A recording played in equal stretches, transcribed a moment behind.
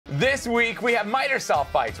This week we have miter saw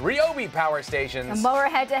fights, RYOBI power stations, a Mower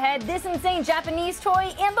head-to-head, this insane Japanese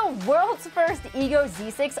toy, and the world's first Ego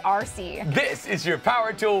Z6 RC. This is your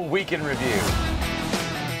Power Tool Week in Review.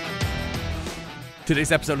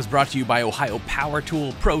 Today's episode is brought to you by Ohio Power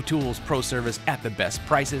Tool, Pro Tools, Pro Service at the best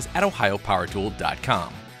prices at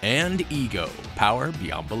ohiopowertool.com. And Ego, power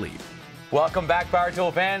beyond belief. Welcome back, Power Tool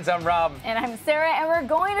fans. I'm Rob. And I'm Sarah, and we're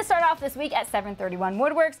going to start off this week at 731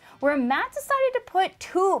 Woodworks, where Matt decided to put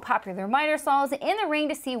two popular miter saws in the ring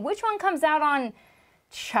to see which one comes out on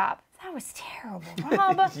chop. That was terrible,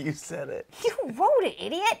 Rob. You said it. You wrote it,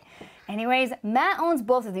 idiot. Anyways, Matt owns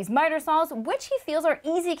both of these miter saws, which he feels are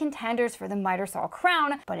easy contenders for the miter saw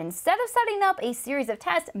crown, but instead of setting up a series of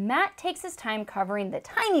tests, Matt takes his time covering the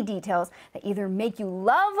tiny details that either make you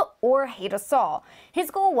love or hate a saw.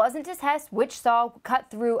 His goal wasn't to test which saw would cut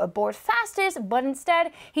through a board fastest, but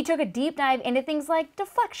instead, he took a deep dive into things like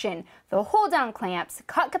deflection, the hold-down clamps,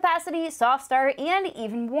 cut capacity, soft start, and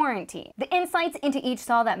even warranty. The insights into each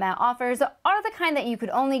saw that Matt offers are the kind that you could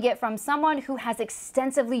only get from someone who has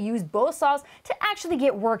extensively used both saws to actually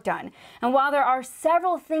get work done. And while there are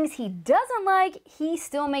several things he doesn't like, he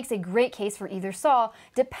still makes a great case for either saw,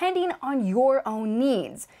 depending on your own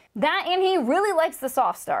needs. That, and he really likes the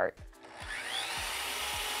soft start.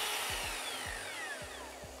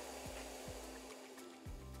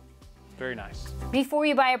 Very nice. Before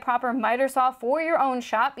you buy a proper miter saw for your own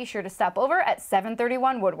shop, be sure to stop over at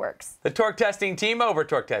 731 Woodworks. The torque testing team over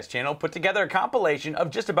Torque Test channel put together a compilation of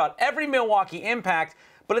just about every Milwaukee impact,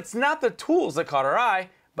 but it's not the tools that caught our eye,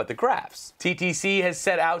 but the graphs. TTC has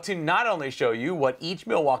set out to not only show you what each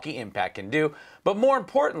Milwaukee impact can do, but more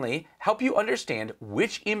importantly, help you understand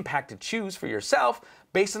which impact to choose for yourself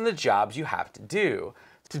based on the jobs you have to do.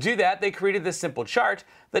 To do that, they created this simple chart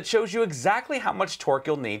that shows you exactly how much torque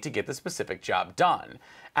you'll need to get the specific job done.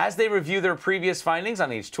 As they review their previous findings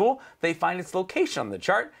on each tool, they find its location on the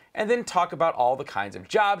chart and then talk about all the kinds of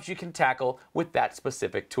jobs you can tackle with that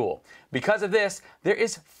specific tool. Because of this, there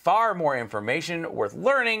is far more information worth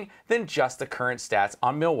learning than just the current stats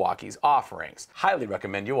on Milwaukee's offerings. Highly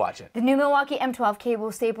recommend you watch it. The new Milwaukee M12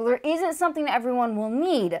 cable stapler isn't something that everyone will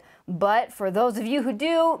need, but for those of you who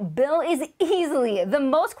do, Bill is easily the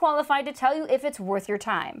most qualified to tell you if it's worth your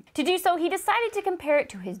time. To do so, he decided to compare it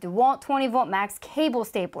to his DeWalt 20V Max cable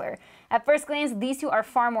stapler. At first glance, these two are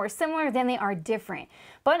far more similar than they are different.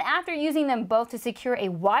 But after using them both to secure a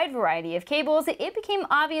wide variety of cables, it became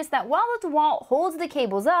obvious that while the DeWalt holds the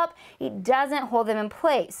cables up, it doesn't hold them in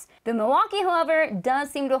place. The Milwaukee, however,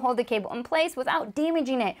 does seem to hold the cable in place without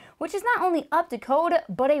damaging it, which is not only up to code,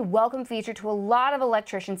 but a welcome feature to a lot of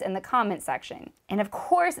electricians in the comment section. And of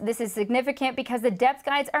course, this is significant because the depth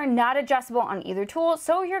guides are not adjustable on either tool,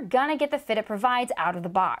 so you're gonna get the fit it provides out of the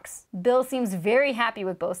box. Bill seems very happy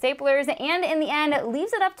with both staplers, and in the end,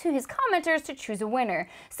 leaves it up to his commenters to choose a winner.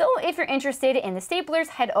 So if you're interested in the staplers,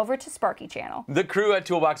 head over to Sparky channel. The crew at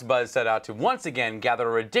Toolbox Buzz set out to once again gather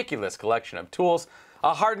a ridiculous collection of tools,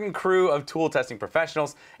 a hardened crew of tool testing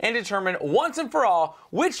professionals, and determine once and for all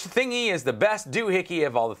which thingy is the best doohickey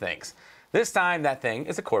of all the things. This time, that thing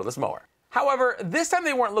is a cordless mower. However, this time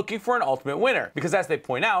they weren't looking for an ultimate winner, because as they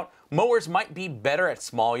point out, mowers might be better at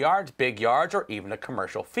small yards, big yards, or even a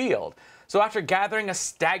commercial field. So after gathering a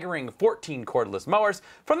staggering 14 cordless mowers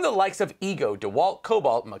from the likes of Ego, DeWalt,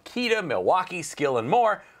 Cobalt, Makita, Milwaukee, Skill, and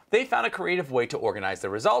more, they found a creative way to organize the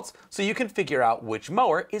results so you can figure out which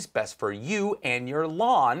mower is best for you and your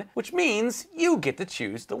lawn, which means you get to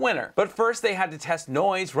choose the winner. But first they had to test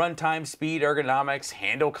noise, runtime, speed, ergonomics,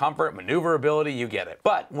 handle comfort, maneuverability, you get it.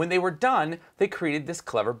 But when they were done, they created this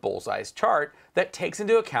clever bullseye chart that takes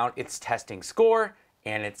into account its testing score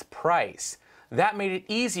and its price. That made it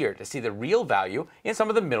easier to see the real value in some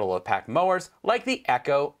of the middle-of-the-pack mowers like the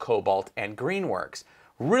Echo, Cobalt, and Greenworks.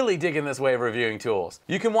 Really digging this way of reviewing tools.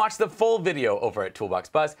 You can watch the full video over at Toolbox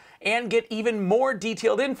Buzz and get even more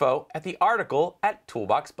detailed info at the article at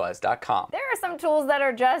toolboxbuzz.com. There are some tools that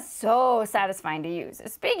are just so satisfying to use.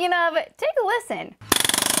 Speaking of, take a listen.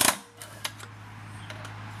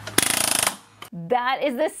 That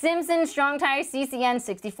is the Simpson Strong-Tie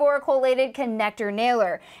CCN64 Collated Connector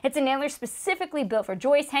Nailer. It's a nailer specifically built for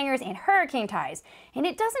joist hangers and hurricane ties. And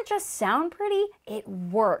it doesn't just sound pretty, it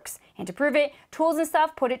works. And to prove it, Tools and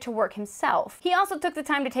Stuff put it to work himself. He also took the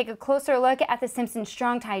time to take a closer look at the Simpson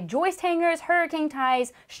Strong-Tie joist hangers, hurricane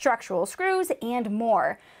ties, structural screws, and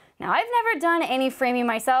more. Now, I've never done any framing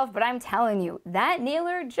myself, but I'm telling you, that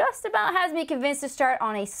nailer just about has me convinced to start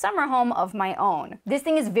on a summer home of my own. This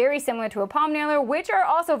thing is very similar to a palm nailer, which are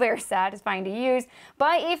also very satisfying to use,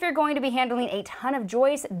 but if you're going to be handling a ton of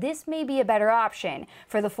joists, this may be a better option.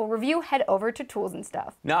 For the full review, head over to Tools and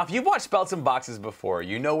Stuff. Now, if you've watched Belts and Boxes before,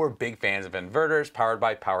 you know we're big fans of inverters powered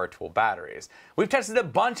by power tool batteries. We've tested a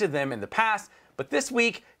bunch of them in the past, but this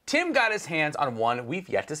week, Tim got his hands on one we've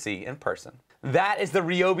yet to see in person. That is the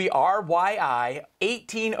RYOBI RYI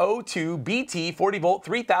 1802 BT 40 volt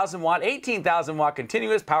 3000 watt 18,000 watt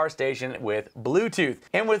continuous power station with Bluetooth.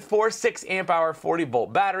 And with 4 6 amp hour 40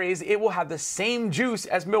 volt batteries, it will have the same juice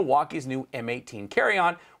as Milwaukee's new M18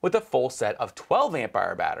 carry-on with a full set of 12 amp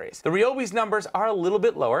hour batteries. The RYOBI's numbers are a little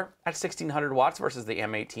bit lower at 1600 watts versus the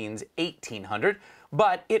M18's 1800.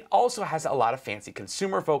 But it also has a lot of fancy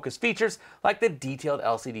consumer-focused features like the detailed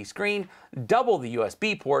LCD screen, double the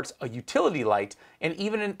USB ports, a utility light, and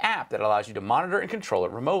even an app that allows you to monitor and control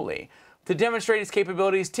it remotely. To demonstrate its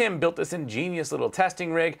capabilities, Tim built this ingenious little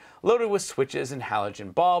testing rig loaded with switches and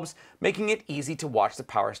halogen bulbs, making it easy to watch the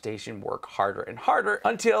power station work harder and harder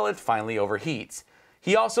until it finally overheats.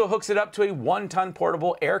 He also hooks it up to a 1-ton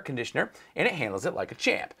portable air conditioner, and it handles it like a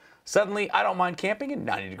champ. Suddenly, I don't mind camping in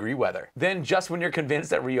 90-degree weather. Then, just when you're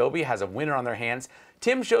convinced that RYOBI has a winner on their hands,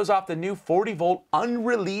 Tim shows off the new 40-volt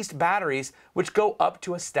unreleased batteries, which go up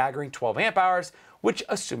to a staggering 12 amp hours, which,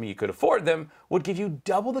 assuming you could afford them, would give you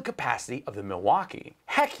double the capacity of the Milwaukee.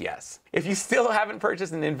 Heck yes! If you still haven't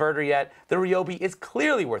purchased an inverter yet, the RYOBI is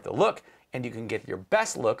clearly worth a look, and you can get your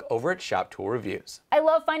best look over at Shop Tool Reviews. I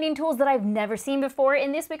love finding tools that I've never seen before,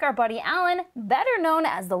 and this week our buddy Alan, better known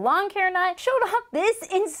as the Lawn Care Nut, showed off this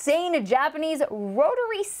insane Japanese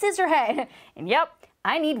rotary scissor head. And yep,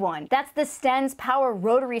 I need one. That's the Stens Power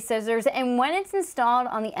Rotary Scissors, and when it's installed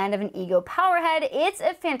on the end of an Ego power head, it's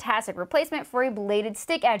a fantastic replacement for a bladed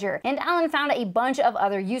stick edger, and Alan found a bunch of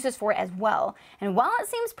other uses for it as well. And while it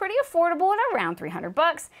seems pretty affordable at around 300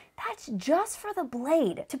 bucks, that's just for the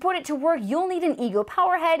blade. To put it to work, you'll need an Ego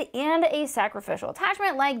power head and a sacrificial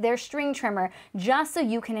attachment like their string trimmer just so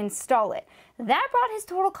you can install it. That brought his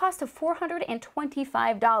total cost to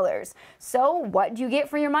 $425. So what do you get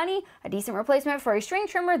for your money? A decent replacement for a string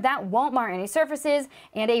trimmer that won't mar any surfaces,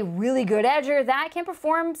 and a really good edger that can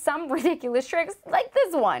perform some ridiculous tricks like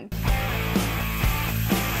this one.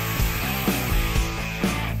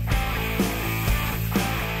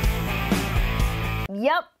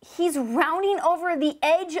 Yep, he's rounding over the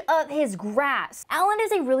edge of his grass. Alan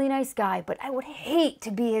is a really nice guy, but I would hate to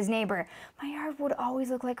be his neighbor. My yard would always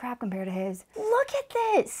look like crap compared to his. Look at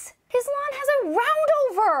this! His lawn has a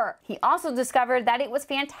roundover! He also discovered that it was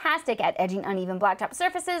fantastic at edging uneven blacktop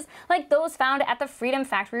surfaces like those found at the Freedom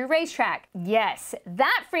Factory racetrack. Yes,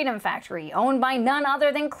 that Freedom Factory, owned by none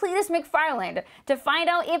other than Cletus McFarland. To find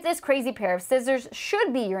out if this crazy pair of scissors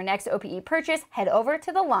should be your next OPE purchase, head over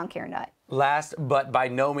to the Lawn Care Nut. Last, but by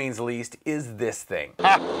no means least, is this thing.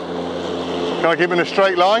 Can I keep in a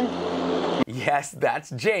straight line? Yes, that's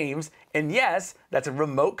James, and yes, that's a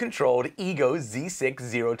remote-controlled Ego Z6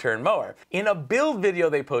 zero-turn mower. In a build video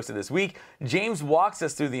they posted this week, James walks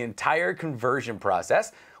us through the entire conversion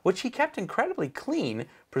process, which he kept incredibly clean,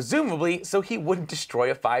 presumably so he wouldn't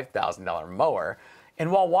destroy a $5,000 mower.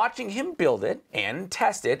 And while watching him build it and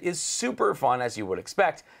test it is super fun as you would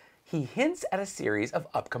expect, he hints at a series of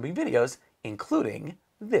upcoming videos, including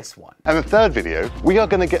this one. And the third video, we are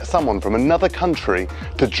going to get someone from another country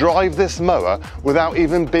to drive this mower without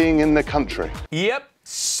even being in the country. Yep,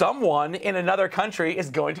 someone in another country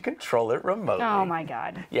is going to control it remotely. Oh my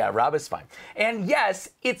God. Yeah, Rob is fine. And yes,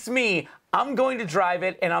 it's me. I'm going to drive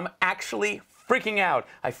it, and I'm actually freaking out.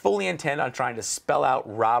 I fully intend on trying to spell out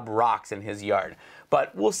Rob Rocks in his yard,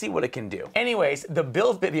 but we'll see what it can do. Anyways, the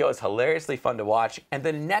build video is hilariously fun to watch, and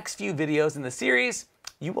the next few videos in the series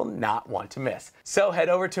you will not want to miss. So head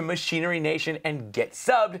over to Machinery Nation and get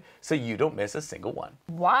subbed so you don't miss a single one.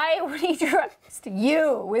 Why would he trust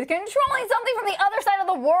you with controlling something from the other side of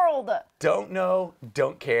the world? Don't know,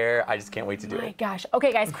 don't care, I just can't wait to do it. Oh my gosh.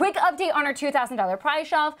 Okay guys, quick update on our $2,000 prize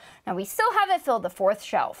shelf. Now we still haven't filled the fourth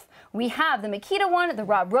shelf. We have the Makita one, the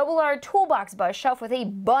Rob Robillard Toolbox Buzz shelf with a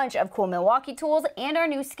bunch of cool Milwaukee tools, and our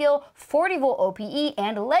new Skill 40-volt OPE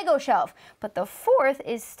and Lego shelf. But the fourth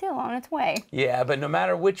is still on its way. Yeah, but no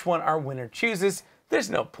matter which one our winner chooses, there's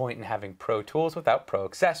no point in having pro tools without pro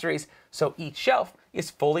accessories, so each shelf is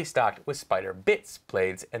fully stocked with Spider bits,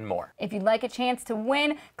 blades, and more. If you'd like a chance to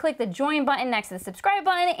win, click the join button next to the subscribe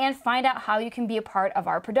button and find out how you can be a part of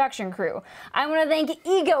our production crew. I want to thank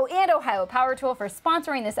Ego and Ohio Power Tool for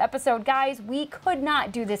sponsoring this episode. Guys, we could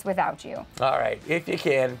not do this without you. All right, if you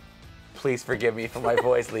can, please forgive me for my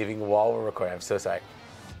voice leaving while we're recording. I'm so sorry.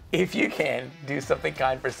 If you can, do something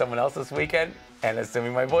kind for someone else this weekend, and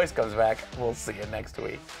assuming my voice comes back, we'll see you next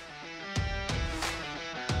week.